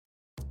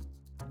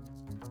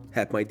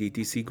Help my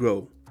DTC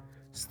grow.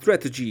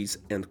 Strategies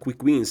and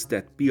quick wins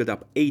that build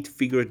up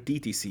 8-figure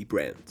DTC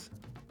brand.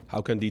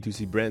 How can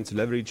D2C brands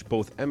leverage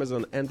both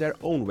Amazon and their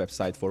own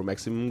website for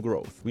maximum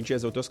growth?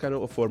 Vincenzo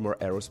Toscano, a former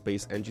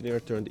aerospace engineer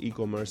turned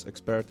e-commerce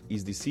expert,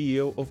 is the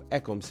CEO of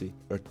Ecomcy,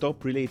 a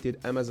top-related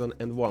Amazon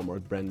and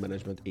Walmart brand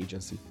management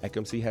agency.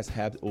 Ecomcy has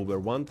helped over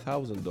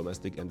 1,000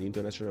 domestic and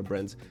international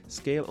brands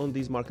scale on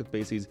these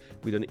marketplaces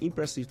with an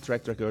impressive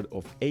track record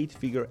of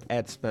 8-figure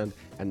ad spend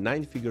and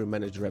 9-figure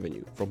managed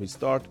revenue. From his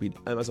start with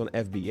Amazon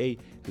FBA,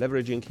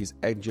 leveraging his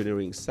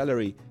engineering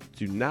salary,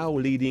 to now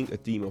leading a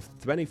team of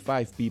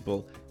 25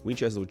 people,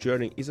 Vincenzo's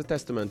journey is a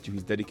testament to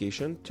his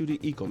dedication to the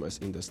e-commerce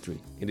industry.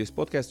 In this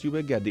podcast, you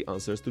will get the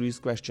answers to these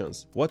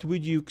questions. What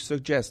would you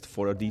suggest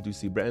for a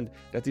D2C brand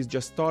that is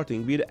just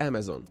starting with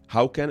Amazon?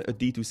 How can a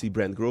D2C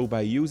brand grow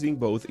by using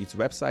both its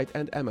website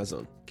and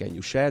Amazon? Can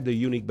you share the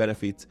unique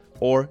benefits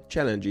or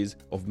challenges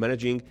of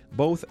managing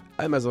both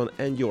Amazon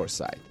and your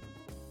site?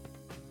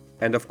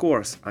 And of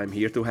course, I'm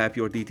here to help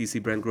your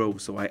DTC brand grow,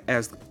 so I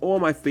asked all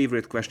my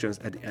favorite questions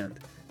at the end.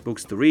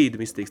 Books to read,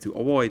 mistakes to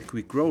avoid,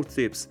 quick growth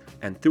tips,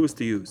 and tools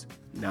to use.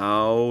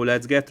 Now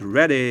let's get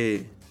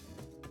ready!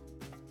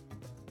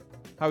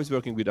 How is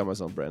working with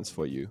Amazon brands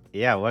for you?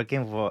 Yeah,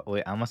 working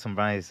with Amazon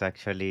brand is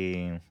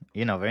actually,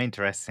 very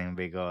interesting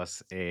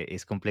because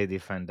it's completely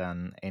different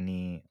than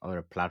any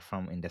other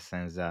platform in the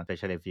sense that,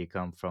 especially if you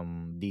come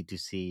from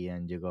D2C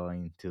and you go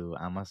into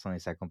Amazon,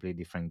 it's a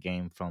completely different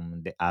game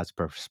from the ads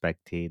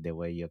perspective, the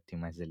way you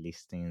optimize the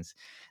listings,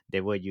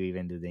 the way you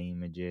even do the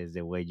images,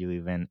 the way you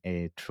even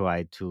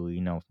try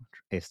to,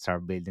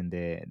 start building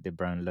the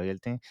brand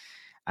loyalty.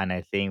 And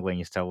I think when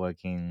you start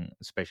working,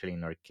 especially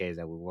in our case,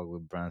 that we work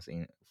with brands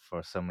in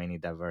for so many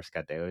diverse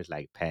categories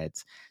like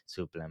pets,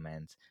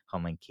 supplements,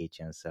 home and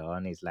kitchen, so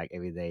on. It's like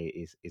every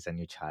day is a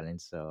new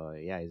challenge. So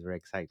yeah, it's very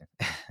exciting.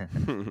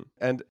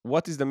 And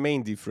what is the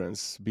main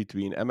difference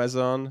between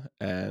Amazon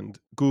and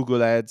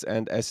Google Ads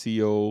and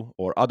SEO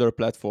or other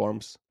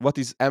platforms? What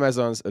is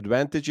Amazon's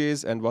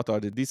advantages and what are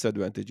the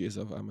disadvantages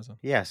of Amazon?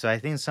 Yeah, so I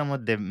think some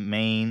of the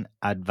main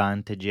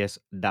advantages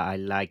that I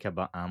like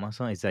about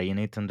Amazon is that you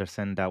need to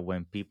understand that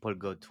when people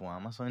go to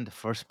Amazon in the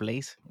first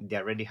place, they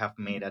already have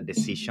made a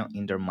decision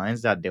in their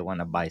minds that they want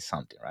to buy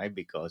something, right?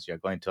 Because you're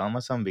going to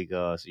Amazon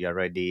because you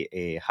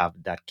already have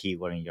that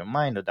keyword in your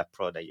mind or that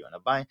product you want to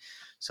buy.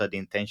 So the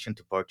intention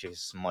to purchase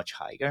is much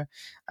higher.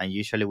 And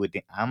usually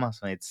within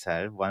Amazon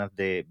itself, one of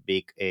the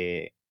big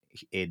a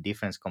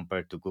difference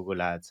compared to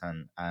Google Ads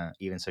and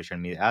even social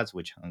media ads,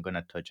 which I'm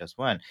gonna touch as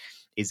well,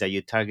 is that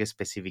you target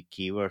specific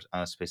keywords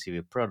on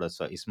specific products.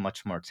 So it's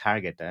much more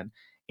targeted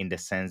in the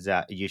sense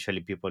that usually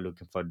people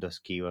looking for those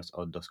keywords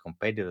or those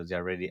competitors, they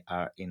already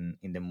are in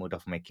the mood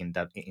of making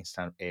that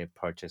instant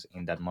purchase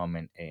in that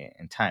moment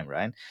in time,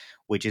 right?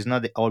 Which is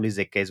not always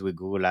the case with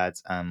Google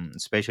Ads,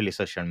 especially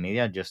social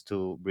media. Just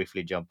to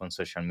briefly jump on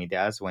social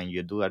media ads, when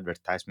you do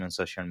advertisement on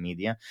social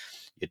media,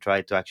 you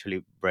try to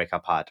actually break a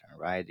pattern,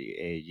 right?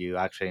 You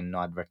actually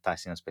not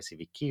advertising on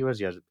specific keywords,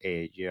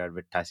 you're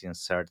advertising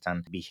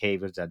certain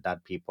behaviors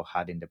that people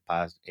had in the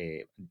past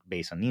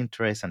based on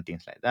interest and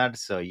things like that.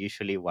 So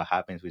usually what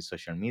happens with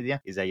social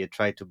media is that you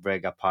try to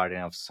break a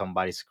pattern of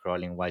somebody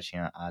scrolling,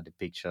 watching the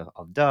picture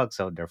of dogs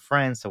or their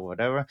friends or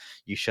whatever.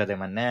 You show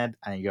them an ad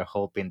and you're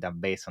hoping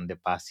that based on the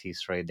past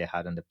history they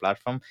had on the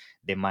platform,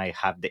 they might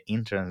have the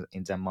interest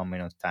in that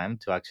moment of time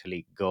to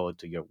actually go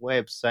to your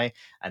website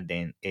and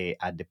then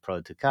add the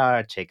product to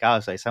cart, check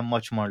out. So it's a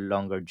much more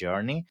longer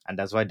journey, and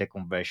that's why the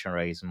conversion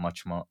rate is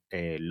much more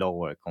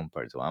lower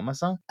compared to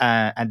Amazon.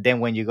 And then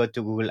when you go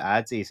to Google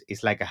Ads,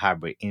 it's like a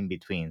hybrid in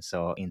between.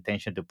 So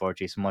intention to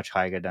purchase much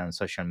higher than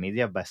social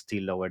media, but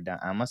still lower than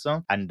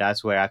Amazon. And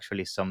that's where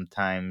actually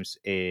sometimes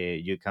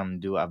you can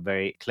do a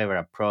very clever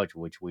approach,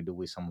 which we do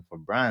with some of our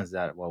brands.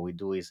 That what we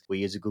do is we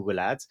use Google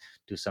Ads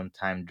to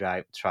sometimes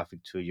drive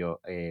traffic to your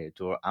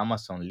to our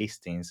Amazon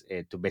listings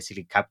to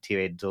basically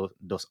captivate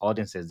those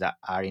audiences that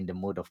are in the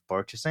mood of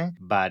purchasing,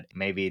 but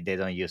maybe they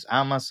don't use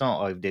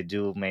Amazon, or if they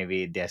do,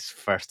 maybe they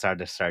first start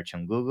the search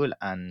on Google.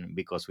 And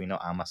because we know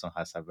Amazon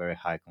has a very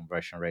high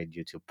conversion rate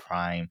due to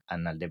Prime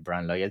and the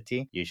brand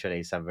loyalty, usually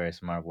it's a very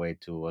smart way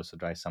to also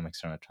drive some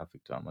external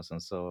traffic to Amazon.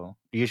 So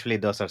usually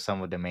those are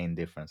some of the main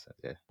differences.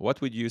 Yeah.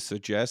 What would you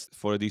suggest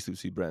for a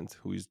D2C brand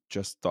who is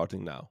just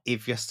starting now?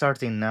 If you're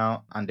starting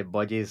now and the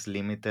budget is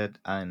limited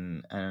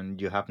and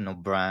you have no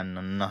brand,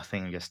 no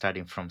nothing, you're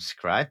starting from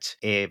scratch.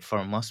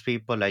 For most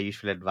people, I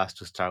usually advise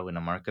to start with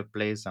a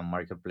marketplace. A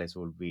marketplace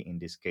will be in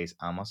this case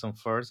Amazon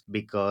first,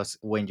 because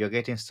when you're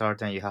getting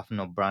started and you have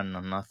no brand, no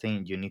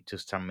nothing, you need to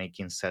start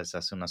making sales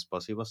as soon as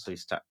possible. So you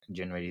start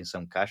generating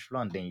some cash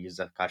flow and then use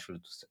that cash flow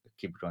to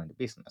keep growing the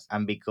business.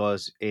 And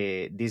because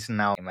this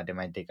now a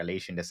mathematical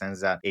issue in the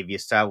sense that if you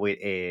start with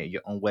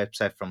your own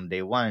website from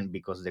day one,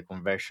 because the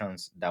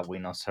conversions that we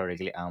know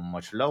historically are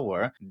much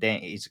lower, then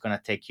it's going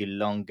to take you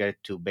longer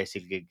to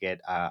basically get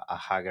a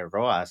higher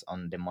ROAS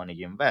on the money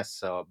you invest.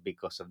 So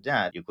because of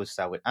that, you could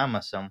start with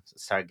Amazon,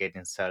 start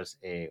getting sales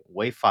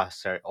way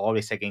faster,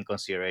 always taking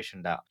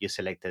consideration that you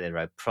selected the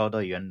right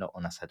product, you're not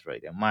on a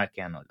saturated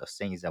market, and all those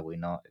things that we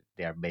know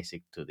they are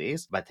basic to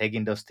this. But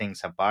taking those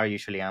things apart,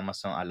 usually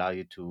Amazon allow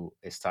you to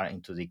start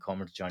into the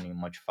e-commerce journey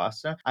much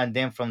faster, and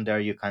then from there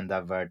you can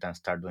divert and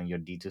start doing your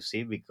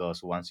D2C,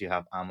 because once you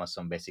have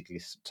Amazon basically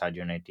start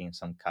generating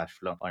some cash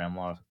flow on a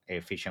more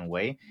efficient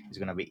way, it's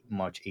going to be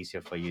much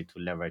easier for you to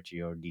leverage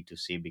your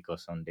D2C,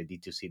 because on the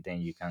D2C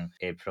then you can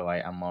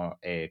provide a more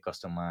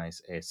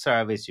customized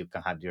service. You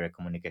can have direct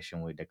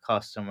communication with the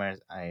customers,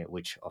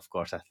 which of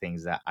course are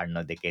things that are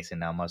not the case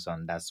in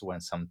Amazon. That's when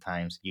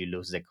sometimes you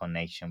lose the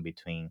connection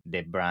between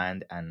the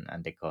brand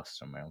and the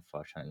customer,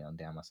 unfortunately, on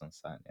the Amazon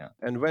side. Yeah.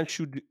 And when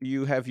should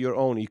you have your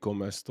own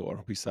e-commerce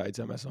store besides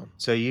Amazon?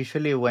 So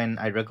usually when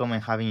I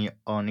recommend having your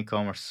own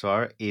e-commerce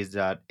store is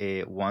that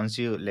once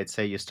you, let's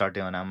say you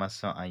started on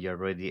Amazon and you're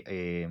already,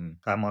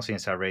 Amazon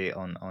is already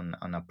on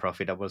a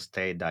profitable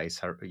state, that is,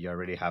 you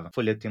already have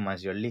fully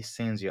optimized your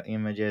listings, your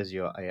images,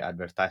 your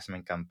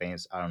advertisement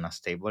campaigns are on a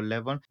stable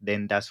level,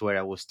 then that's where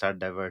I will start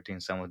diverting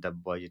some of the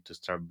budget to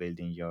start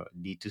building your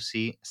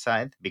D2C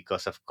side.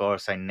 Because of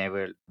course I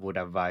never would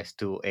advise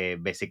to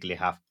basically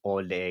have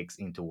all the eggs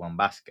into one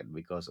basket,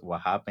 because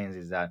what happens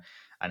is that,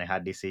 and I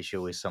had this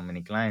issue with so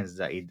many clients,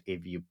 that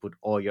if you put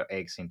all your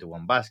eggs into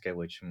one basket,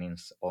 which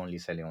means only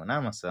selling on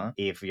Amazon,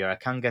 if your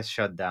account gets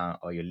shut down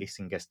or your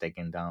listing gets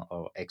taken down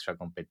or extra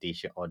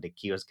competition or the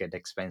kiosk get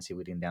expensive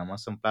within the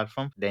Amazon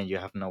platform, then you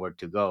have nowhere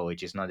to go,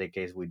 which is not the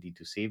case with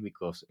D2C,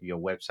 because your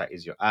website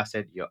is your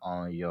asset, you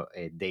own your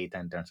data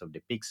in terms of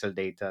the pixel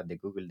data, the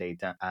Google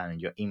data, and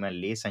your email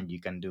list, and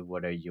you can do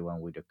whatever you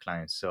want with your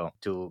clients. So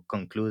to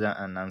conclude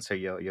and answer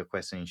your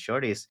question in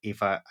short is,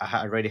 if I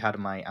already had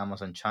my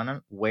Amazon channel,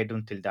 wait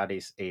until that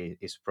is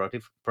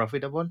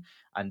profitable,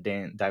 and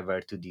then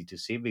divert to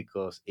D2C,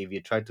 because if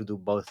you try to do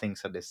both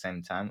things at the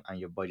same time and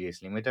your budget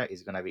is limited,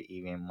 it's going to be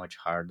even much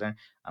harder,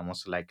 and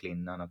most likely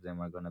none of them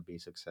are going to be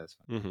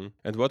successful.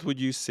 And what would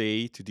you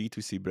say to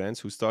D2C brands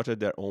who started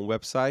their own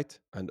website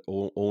and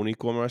own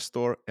e-commerce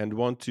store and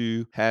want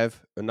to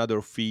have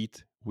another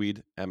feed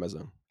with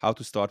Amazon? How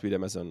to start with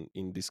Amazon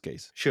in this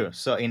case? Sure.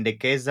 So in the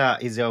case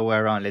that is the other way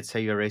around, let's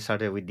say you already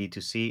started with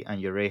D2C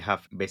and you already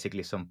have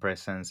basically some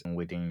presence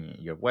within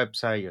your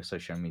website, your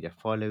social media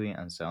following,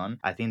 and so on.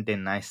 I think the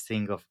nice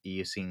thing of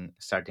using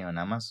starting on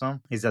Amazon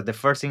is that the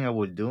first thing I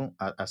will do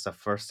as a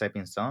first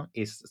stepping stone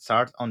is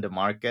start on the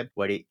market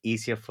where it's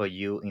easier for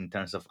you in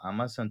terms of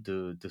Amazon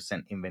to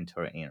send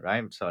inventory in,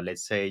 right? So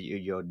let's say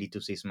your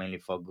D2C is mainly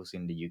focused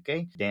in the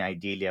UK, then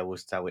ideally I would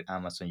start with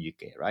Amazon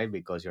UK, right?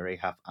 Because you already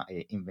have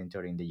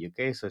inventory in the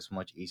UK, so it's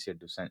much easier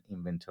to send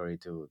inventory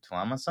to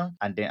Amazon,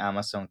 and then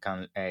Amazon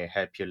can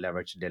help you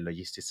leverage the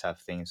logistics side of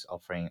things,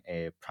 offering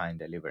a prime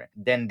delivery.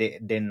 Then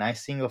the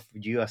nice thing of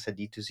you as a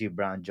D2C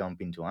brand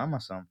jump into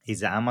Amazon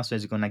is that Amazon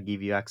is going to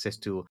give you access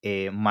to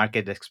a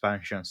market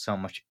expansion so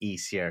much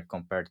easier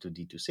compared to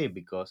D2C,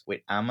 because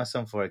with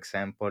Amazon, for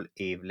example,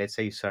 if let's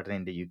say you started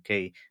in the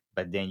UK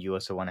but then you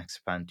also want to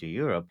expand to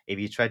Europe. If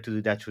you try to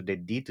do that through the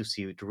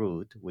D2C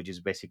route, which is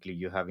basically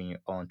you having your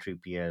own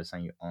 3PLs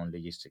and your own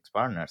logistics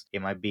partners,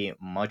 it might be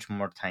much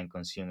more time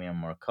consuming and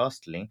more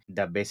costly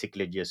than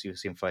basically just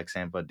using, for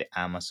example, the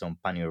Amazon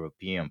Pan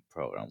European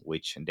program,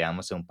 which the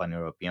Amazon Pan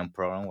European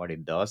program, what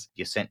it does,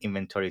 you send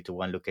inventory to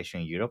one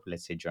location in Europe,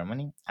 let's say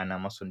Germany, and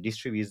Amazon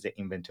distributes the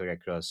inventory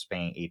across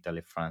Spain,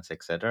 Italy, France,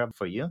 etc.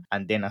 for you.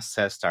 And then as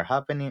sales start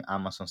happening,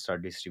 Amazon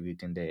start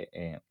distributing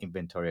the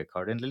inventory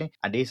accordingly.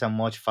 And there is a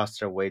much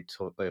faster way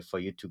to for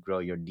you to grow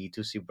your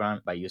D2C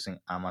brand by using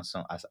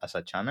Amazon as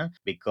a channel.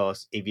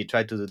 Because if you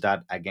try to do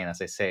that again,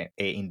 as I say,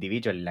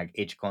 individually, like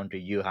each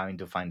country, you having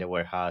to find the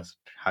warehouse,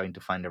 having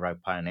to find the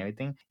right part and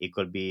everything, it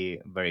could be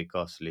very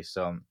costly.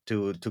 So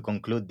to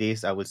conclude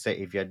this, I would say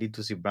if you're a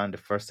D2C brand, the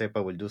first step I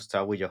will do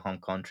start with your home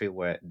country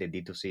where the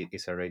D2C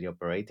is already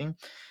operating,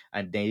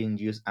 and then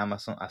use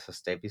Amazon as a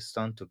stepping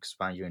stone to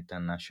expand your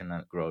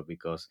international growth,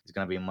 because it's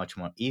going to be much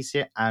more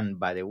easier. And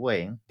by the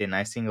way, the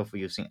nice thing of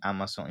using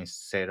Amazon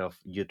instead of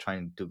you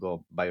trying to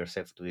go by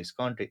yourself to this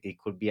country, it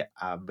could be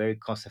a very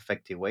cost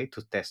effective way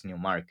to test new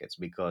markets.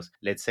 Because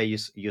let's say you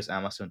use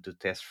Amazon to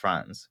test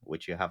France,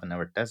 which you have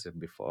never tested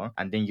before,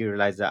 and then you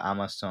realize that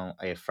Amazon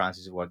France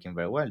is working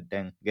very well,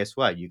 then guess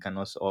what? You can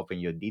also open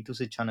your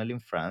D2C channel in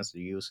France,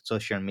 use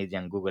social media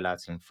and Google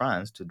Ads in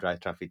France to drive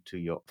traffic to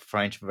your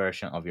French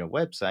version of your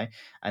website.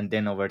 And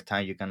then over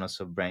time, you can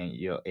also bring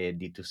your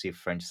D2C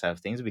French side of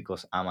things,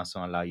 because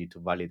Amazon allow you to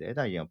validate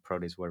that your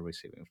products were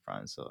received in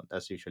France. So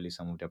that's usually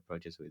some of the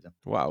approaches purchase with them.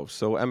 Wow.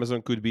 So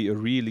Amazon could be a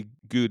really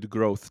good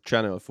growth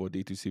channel for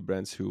D2C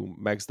brands who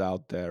maxed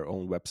out their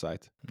own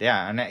website.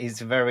 Yeah, and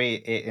it's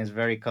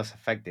very cost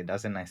effective.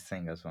 That's a nice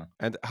thing as well.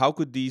 And how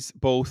could these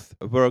both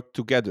work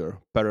together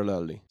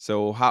parallelly?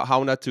 So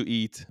how not to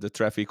eat the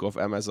traffic of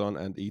Amazon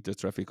and eat the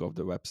traffic of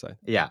the website?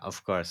 Yeah,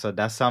 of course. So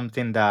that's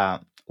something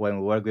that when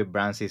we work with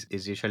brands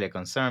is usually a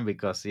concern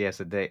because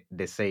yes,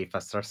 they say if I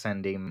start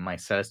sending my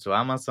sales to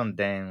Amazon,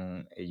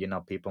 then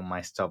people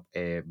might stop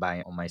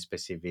buying on my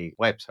specific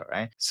website,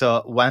 right?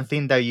 So one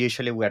thing that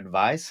usually we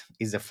advise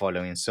is the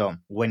following. So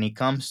when it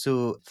comes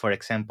to, for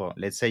example,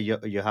 let's say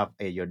you have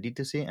your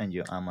D2C and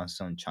your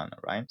Amazon channel,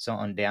 right? So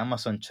on the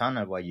Amazon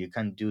channel, what you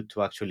can do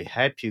to actually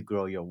help you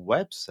grow your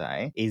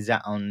website is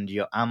that on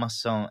your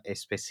Amazon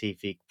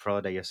specific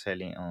product you're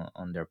selling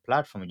on their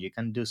platform, you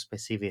can do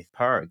specific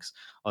perks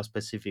or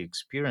specific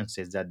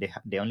experiences that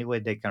the only way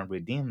they can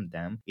redeem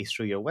them is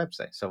through your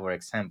website. So, for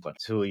example,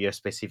 to your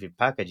specific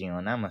packaging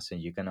on Amazon,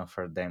 you can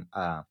offer them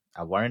a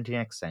warranty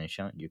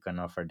extension. You can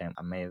offer them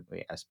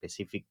maybe a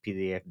specific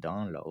PDF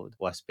download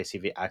or a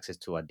specific access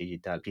to a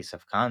digital piece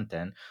of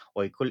content,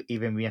 or it could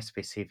even be a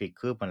specific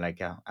coupon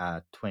like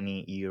a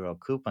 20 euro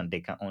coupon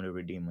they can only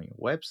redeem on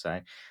your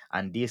website.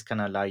 And this can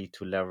allow you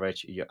to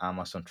leverage your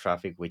Amazon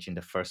traffic, which in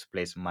the first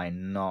place might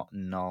not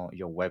know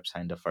your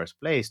website in the first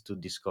place, to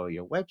discover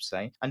your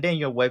website. And then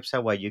your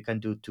website, what you can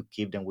do to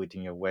keep them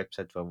within your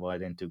website to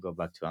avoid them to go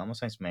back to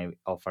Amazon is maybe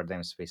offer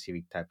them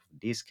specific type of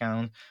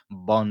discount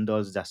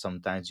bundles that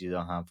sometimes you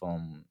don't have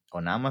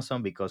on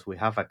Amazon, because we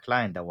have a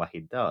client that what he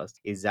does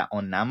is that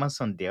on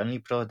Amazon the only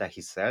product that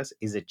he sells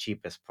is the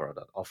cheapest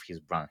product of his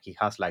brand. He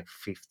has like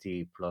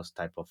 50 plus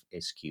type of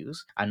SKUs,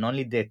 and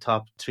only the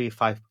top 3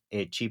 5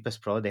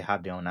 cheapest product they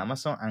have there on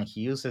Amazon, and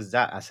he uses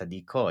that as a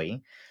decoy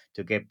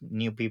to get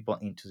new people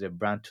into the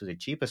brand to the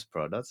cheapest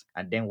products.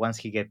 And then once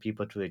he get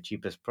people to the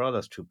cheapest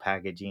products through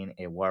packaging,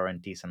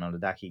 warranties, and all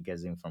of that, he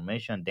gets the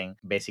information. Then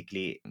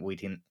basically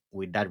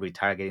with that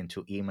retargeting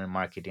to email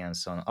marketing and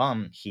so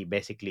on, he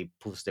basically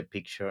puts the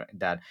picture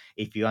that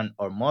if you want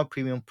or more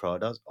premium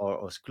products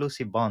or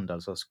exclusive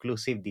bundles or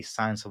exclusive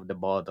designs of the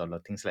bottle or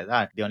things like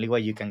that, the only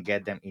way you can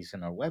get them is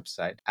on our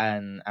website.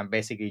 And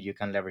basically you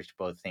can leverage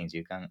both things.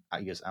 You can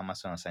use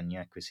Amazon as a new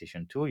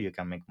acquisition tool. You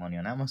can make money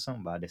on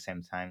Amazon, but at the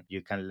same time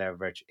you can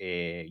leverage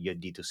your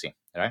D2C,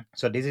 right?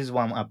 So this is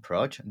one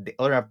approach. The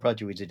other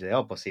approach, which is the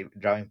opposite,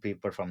 drawing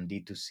people from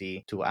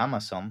D2C to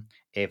Amazon.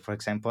 For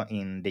example,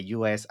 in the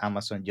US,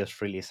 Amazon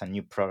just released a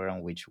new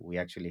program which we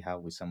actually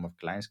have with some of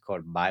clients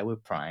called Buy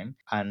with Prime.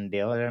 And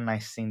the other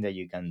nice thing that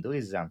you can do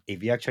is that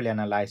if you actually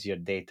analyze your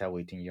data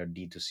within your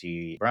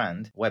D2C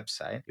brand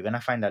website, you're gonna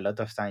find a lot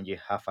of times you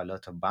have a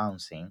lot of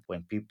bouncing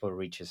when people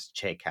reaches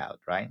checkout,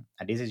 right?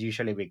 And this is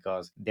usually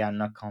because they are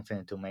not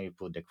confident to maybe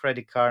put the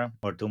credit card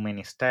or too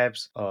many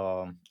steps,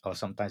 or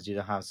sometimes you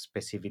don't have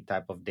specific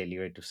type of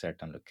delivery to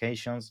certain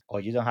locations, or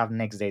you don't have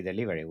next day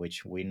delivery,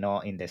 which we know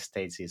in the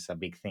States is a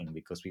big thing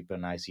because people are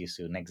not used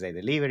to next day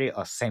delivery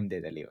or same day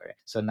delivery.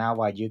 So now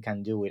what you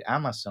can do with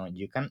Amazon,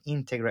 you can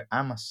integrate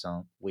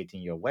Amazon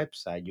within your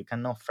website. You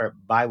can offer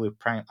Buy with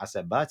Prime as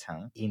a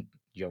button in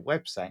your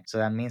website. So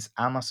that means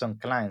Amazon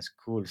clients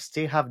could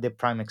still have the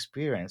Prime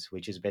experience,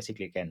 which is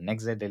basically again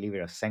next day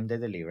delivery or same day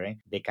delivery.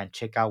 They can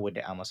check out with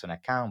the Amazon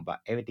account, but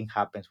everything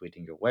happens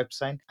within your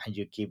website and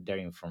you keep their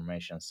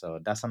information. So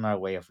that's another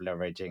way of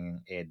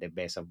leveraging the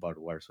best of both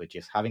worlds, which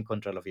is having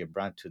control of your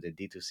brand to the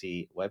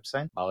D2C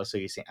website, but also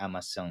using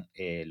Amazon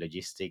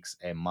logistics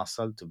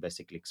muscle to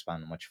basically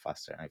expand much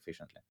faster and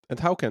efficiently. And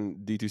how can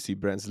D2C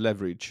brands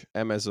leverage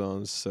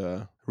Amazon's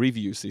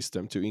review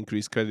system to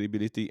increase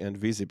credibility and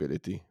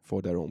visibility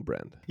for their own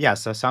brand? Yeah,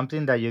 so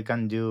something that you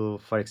can do,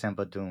 for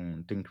example, to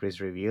increase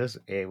reviews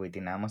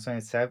within Amazon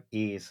itself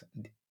is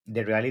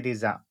the reality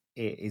is that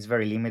it's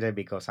very limited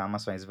because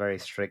Amazon is very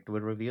strict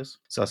with reviews.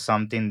 So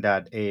something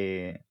that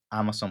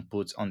Amazon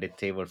puts on the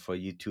table for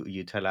you to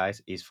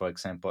utilize is, for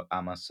example,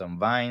 Amazon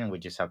Vine,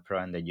 which is a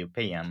program that you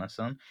pay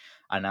Amazon,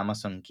 and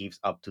Amazon gives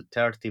up to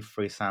 30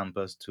 free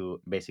samples to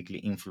basically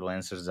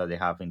influencers that they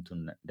have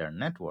into their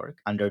network,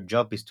 and their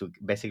job is to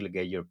basically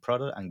get your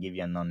product and give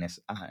you an honest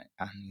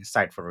an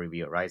insightful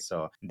review, right?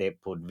 So they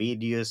put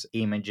videos,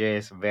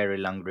 images, very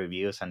long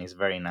reviews, and it's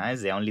very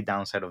nice. The only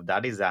downside of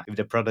that is that if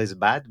the product is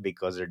bad,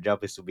 because their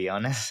job is to be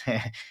honest,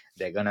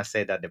 they're gonna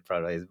say that the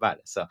product is bad.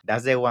 So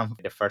that's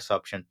the first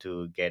option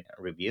to get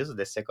reviews.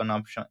 The second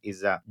option is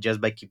that just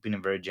by keeping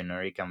it very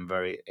generic and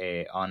very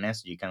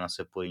honest, you can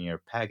also put in your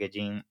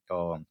packaging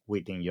or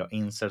within your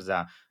inserts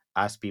that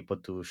ask people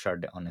to share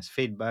the honest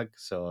feedback.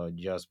 So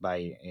just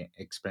by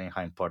explaining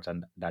how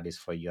important that is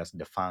for you as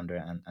the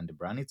founder and the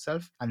brand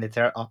itself. And the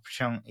third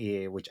option,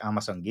 which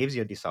Amazon gives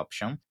you this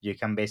option, you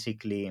can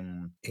basically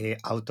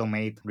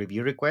automate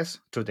review requests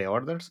to the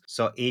orders.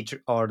 So each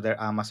order,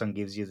 Amazon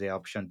gives you the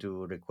option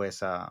to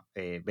request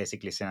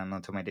basically send an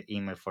automated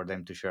email for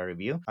them to share a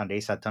review. And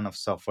there's a ton of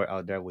software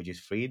out there which is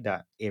free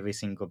that every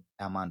single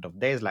amount of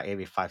days, like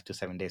every 5 to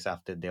 7 days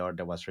after the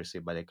order was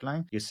received by the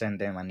client, you send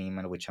them an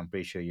email, which I'm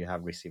pretty sure you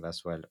have received receive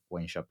as well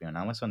when shopping on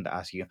Amazon that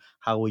ask you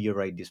how would you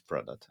rate this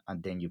product,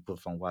 and then you put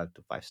from 1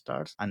 to 5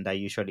 stars, and that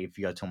usually if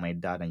you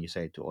automate that and you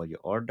say it to all your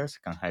orders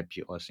can help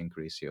you also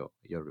increase your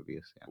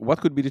reviews. Yeah.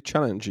 What could be the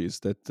challenges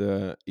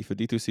that if a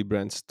D2C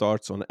brand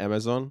starts on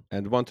Amazon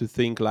and want to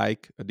think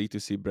like a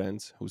D2C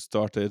brand who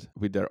started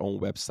with their own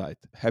website?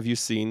 Have you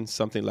seen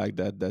something like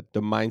that, that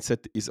the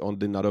mindset is on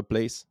another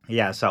place?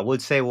 Yeah, so I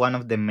would say one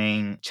of the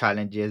main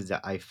challenges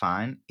that I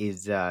find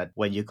is that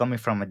when you're coming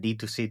from a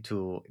D2C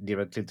to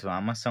directly to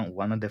Amazon,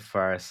 one of the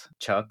first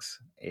shocks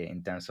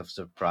in terms of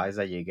surprise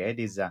that you get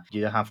is that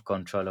you don't have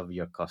control of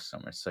your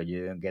customers. So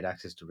you don't get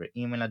access to their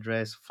email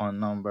address, phone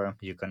number,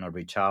 you cannot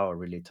reach out or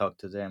really talk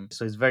to them.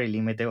 So it's very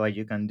limited what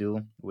you can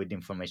do with the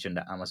information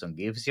that Amazon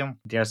gives you.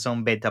 There are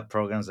some beta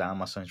programs that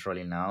Amazon is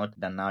rolling out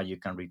that now you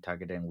can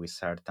retarget them with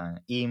certain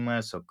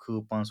emails or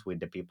coupons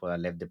with the people that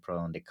left the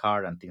product on the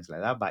card and things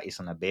like that, but it's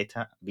on a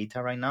beta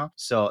right now.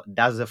 So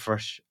that's the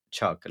first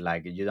shock.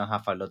 Like you don't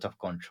have a lot of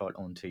control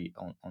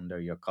under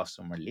your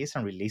customer list,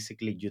 and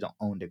realistically you don't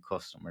own the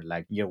customer.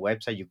 Like your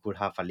website, you could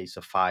have a list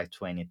of 5,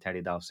 20,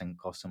 30,000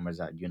 customers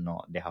that you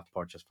know they have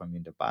purchased from you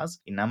in the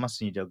past. In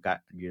Amazon,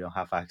 you don't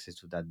have access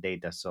to that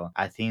data. So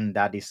I think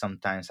that is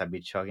sometimes a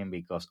bit shocking,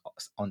 because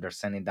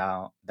understanding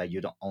that you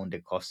don't own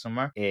the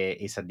customer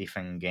is a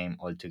different game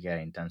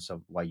altogether in terms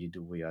of what you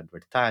do with your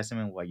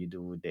advertisement, what you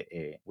do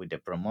with the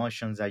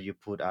promotions that you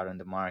put out on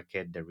the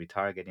market, the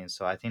retargeting.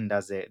 So I think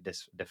that's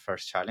the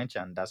first challenge,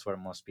 and that's where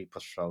most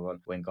people struggle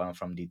when going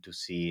from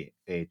D2C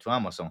to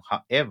Amazon.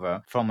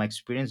 However, from my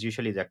experience,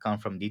 usually they come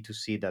from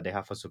D2C that they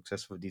have a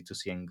successful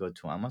D2C and go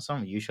to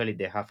Amazon. Usually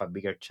they have a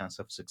bigger chance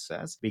of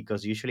success,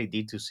 because usually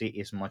D2C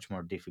is much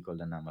more difficult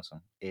than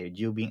Amazon.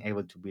 You being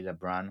able to build a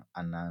brand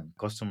and a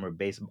customer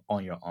base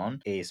on your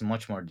own is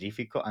much more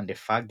difficult, and the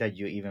fact that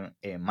you even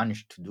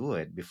managed to do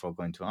it before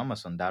going to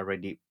Amazon, that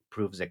already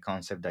proves the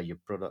concept that your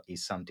product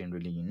is something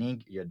really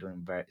unique. You're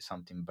doing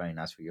something very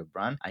nice for your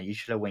brand. And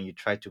usually when you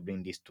try to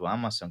bring this to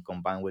Amazon,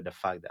 combined with the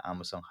fact that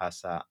Amazon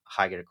has a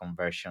higher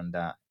conversion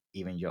than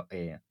even your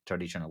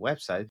traditional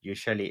website,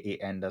 usually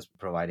it ends up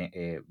providing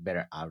a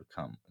better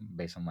outcome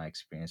based on my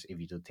experience if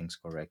you do things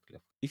correctly.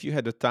 If you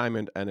had the time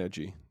and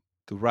energy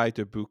to write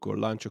a book or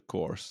launch a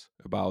course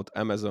about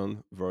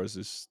Amazon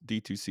versus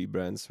D2C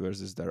brands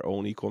versus their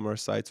own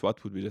e-commerce sites,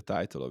 what would be the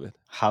title of it?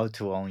 How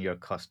to own your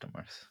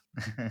customers.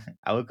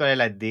 I would call it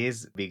like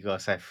this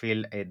because I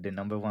feel the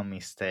number one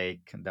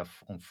mistake that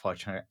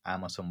unfortunately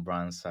Amazon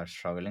brands are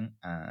struggling,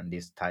 and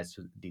this ties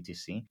to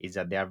DTC, is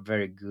that they are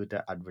very good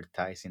at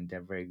advertising,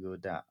 they're very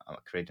good at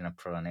creating a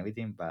product and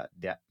everything, but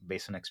they're,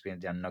 based on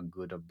experience, they are not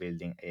good at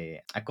building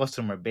a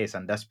customer base,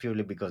 and that's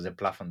purely because the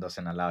platform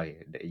doesn't allow you.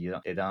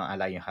 They don't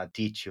allow you how to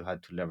teach you how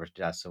to leverage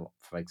that. So,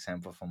 for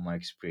example, from my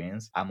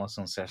experience,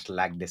 Amazon search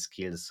lack the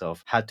skills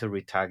of how to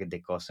retarget the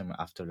customer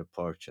after the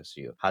purchase,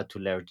 you how to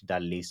leverage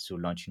that list to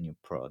launch new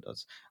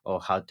products,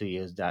 or how to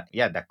use that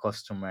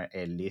customer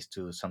list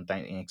to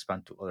sometimes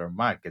expand to other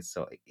markets.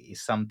 So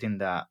it's something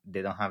that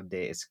they don't have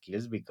the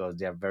skills because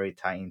they are very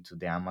tied into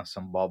the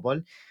Amazon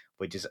bubble,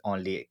 which is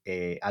only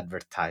a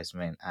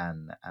advertisement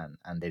and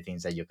the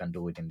things that you can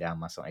do within the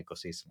Amazon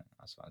ecosystem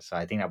as well. So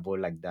I think a book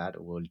like that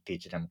will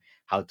teach them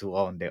how to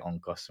own their own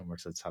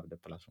customers outside the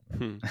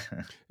platform.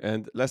 Hmm.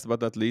 And last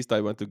but not least, I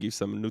want to give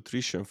some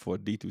nutrition for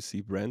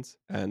D2C brands.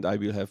 And I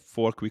will have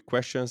 4 quick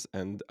questions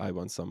and I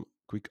want some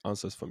quick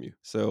answers from you.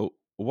 So,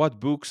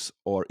 what books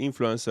or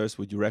influencers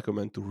would you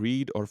recommend to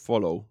read or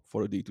follow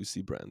for a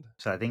D2C brand?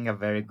 So I think a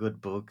very good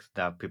book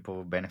that people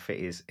will benefit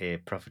is a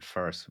Profit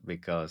First,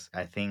 because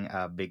I think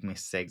a big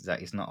mistake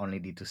that is not only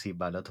D2C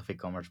but a lot of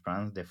e-commerce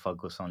brands, they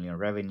focus only on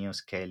revenue,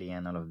 scaling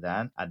and all of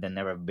that, and they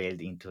never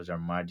build into their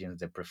margins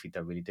the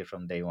profitability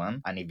from day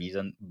one. And if you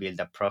don't build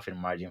a profit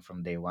margin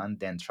from day one,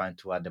 then trying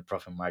to add the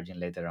profit margin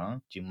later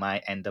on, you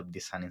might end up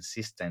designing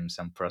systems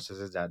and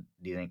processes that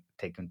didn't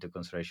take into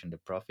consideration the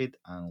profit.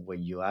 And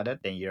when you add it,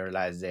 then you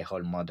realize the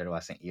whole model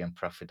wasn't even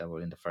profitable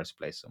in the first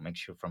place. So make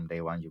sure from day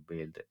one you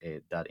build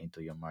that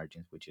into your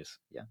margins, which is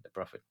the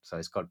profit. So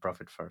it's called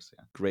Profit First.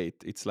 Great.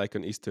 It's like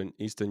an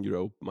Eastern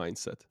Europe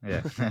mindset.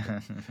 Yeah.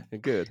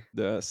 Good.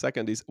 The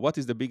second is, what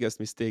is the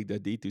biggest mistake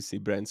that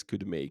D2C brands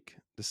could make?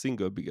 The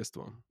single biggest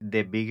one.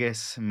 The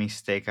biggest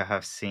mistake I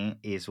have seen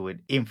is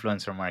with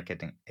influencer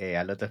marketing.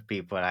 A lot of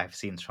people I've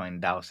seen throwing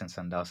thousands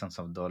and thousands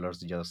of dollars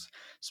just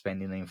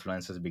spending on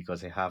influencers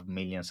because they have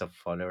millions of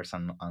followers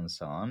and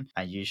so on.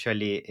 And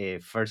usually,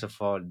 first of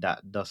all,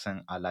 that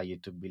doesn't allow you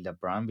to build a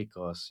brand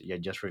because you're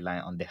just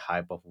relying on the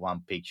hype of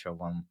one picture,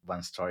 one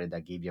story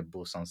that give you a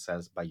boost on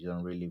sales, but you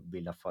don't really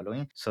build a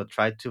following. So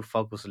try to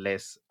focus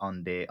less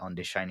on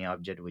the shiny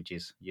object, which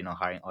is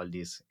hiring all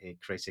these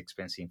crazy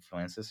expensive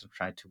influencers, and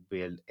try to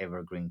build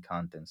evergreen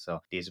content.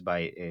 So this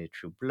by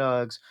through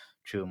blogs,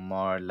 to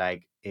more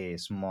like a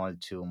small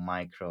to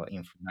micro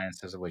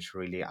influencers, which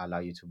really allow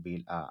you to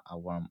build a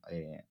warm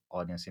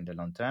audience in the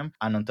long term.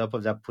 And on top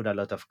of that, put a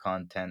lot of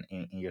content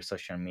in your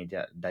social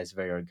media that's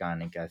very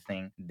organic. I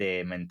think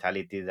the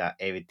mentality that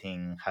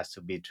everything has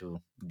to be to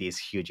these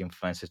huge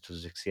influencers to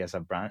succeed as a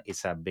brand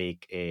is a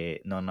big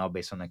no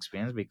based on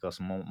experience, because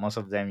most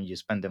of them you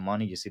spend the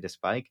money, you see the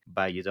spike,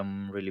 but you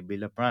don't really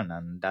build a brand.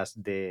 And that's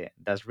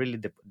really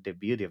the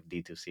beauty of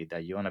D2C,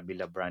 that you want to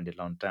build a brand in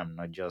the long term,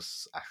 not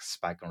just a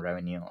spike on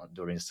revenue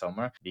during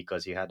summer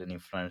because you had an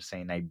influencer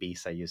in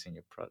Ibiza using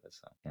your product.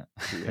 So yeah.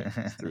 Yeah,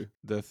 it's true.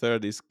 The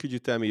third is, could you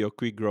tell me your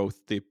quick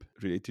growth tip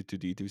related to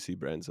D2C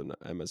brands on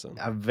Amazon?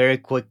 A very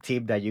quick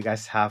tip that you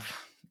guys have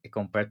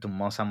compared to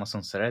most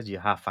Amazon sellers, you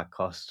have a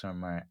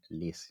customer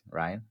list,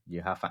 right?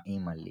 You have an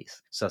email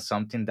list. So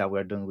something that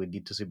we're doing with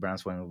D2C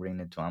brands when we bring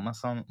it to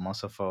Amazon,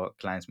 most of our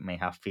clients may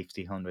have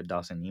 50,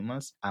 100,000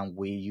 emails, and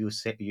we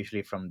use it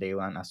usually from day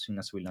one. As soon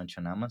as we launch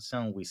on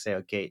Amazon, we say,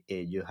 okay,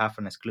 you have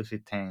an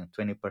exclusive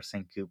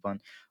 20% coupon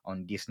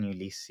on this new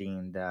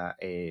listing that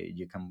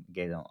you can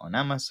get on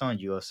Amazon.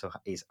 You also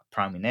is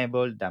Prime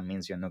enabled. That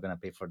means you're not going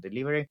to pay for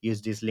delivery.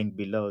 Use this link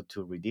below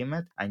to redeem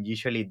it. And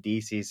usually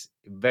this is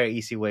a very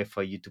easy way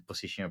for you to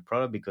position your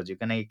product, because you're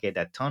going to get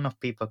a ton of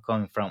people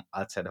coming from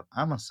outside of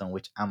Amazon,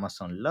 which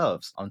Amazon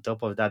loves. On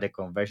top of that, the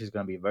conversion is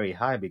going to be very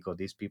high because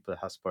these people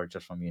has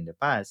purchased from you in the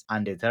past.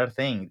 And the third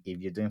thing, if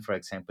you're doing, for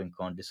example, in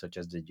countries such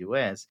as the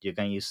US, you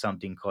can use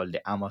something called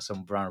the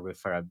Amazon brand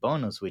referral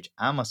bonus, which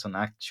Amazon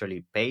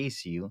actually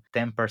pays you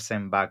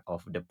 10% back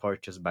of the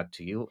purchase back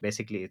to you,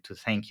 basically to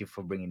thank you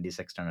for bringing this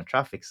external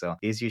traffic. So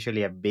it's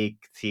usually a big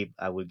tip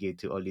I will give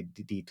to all the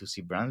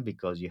D2C brands,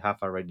 because you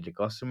have already the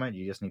customer,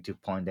 you just need to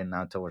point them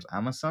now towards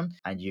Amazon,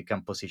 and you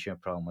can position your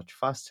product much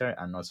faster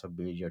and also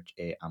build your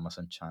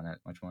Amazon channel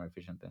much more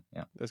efficiently.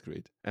 Yeah. That's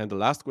great. And the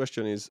last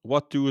question is,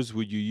 what tools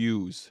would you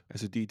use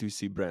as a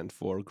D2C brand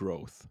for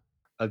growth?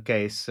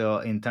 Okay, so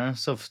in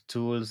terms of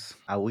tools,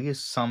 I will use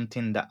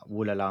something that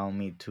will allow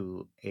me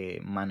to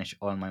manage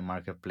all my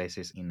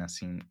marketplaces in a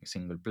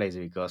single place.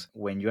 Because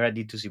when you're a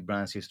D2C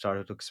brand, you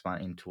start to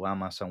expand into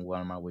Amazon,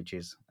 Walmart, which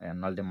is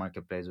another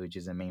marketplace, which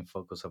is the main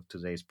focus of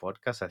today's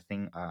podcast. I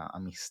think a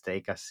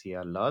mistake I see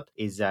a lot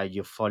is that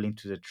you fall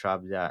into the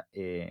trap that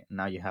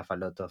now you have a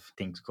lot of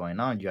things going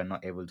on. You are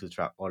not able to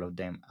track all of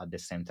them at the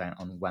same time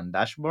on one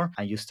dashboard,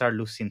 and you start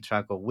losing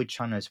track of which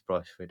channel is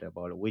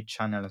profitable, which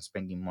channel is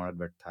spending more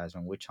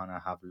advertisement, which channel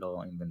have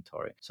low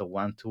inventory. So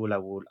one tool I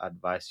would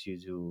advise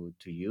you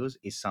to use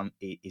is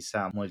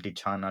a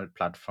multi-channel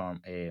platform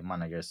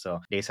manager.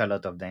 So there's a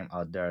lot of them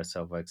out there.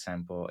 So for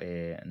example,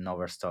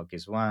 Noverstock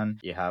is one.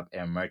 You have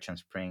a Merchant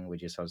Spring,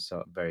 which is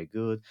also very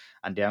good,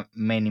 and there are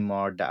many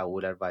more that I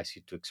would advise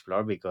you to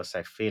explore, because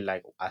I feel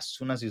like as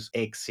soon as you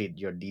exit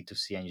your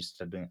D2C and you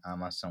start doing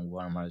Amazon,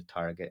 Walmart,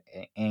 Target,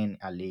 and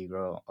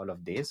Allegro, all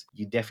of this,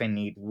 you definitely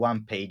need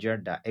one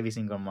pager that every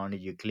single morning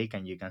you click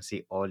and you can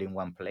see all in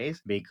one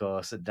place,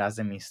 because that's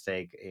the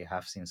mistake I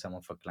have seen some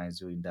of our clients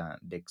doing, that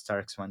they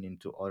start expanding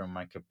to other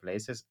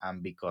marketplaces,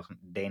 and because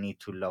they need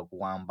to log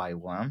one by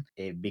one,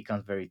 it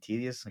becomes very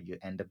tedious. You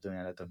end up doing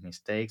a lot of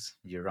mistakes.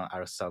 You run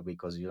out of stock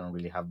because you don't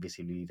really have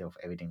visibility of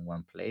everything in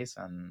one place.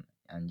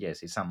 And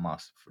yes, it's a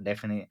must.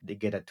 Definitely, they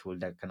get a tool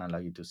that can allow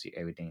you to see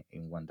everything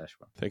in one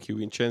dashboard. Thank you,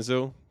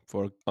 Vincenzo,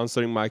 for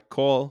answering my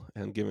call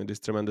and giving this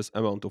tremendous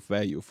amount of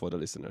value for the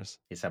listeners.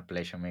 It's a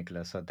pleasure,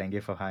 Mikla. So thank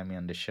you for having me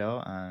on the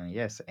show. And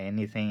yes,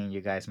 anything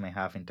you guys may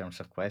have in terms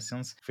of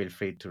questions, feel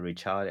free to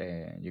reach out.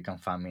 You can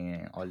find me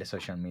in all the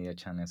social media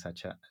channels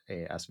such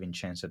as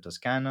Vincenzo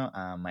Toscano,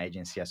 my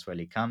agency as well,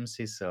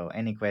 Ecomcy. So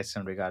any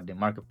question regarding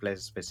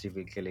marketplace,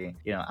 specifically,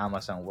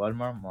 Amazon,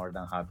 Walmart, more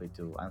than happy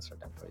to answer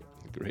them for you.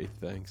 Great,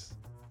 thanks.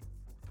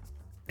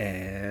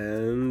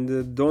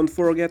 And don't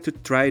forget to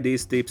try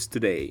these tips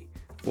today.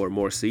 For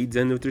more seeds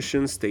and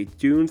nutrition, stay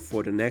tuned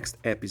for the next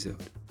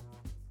episode.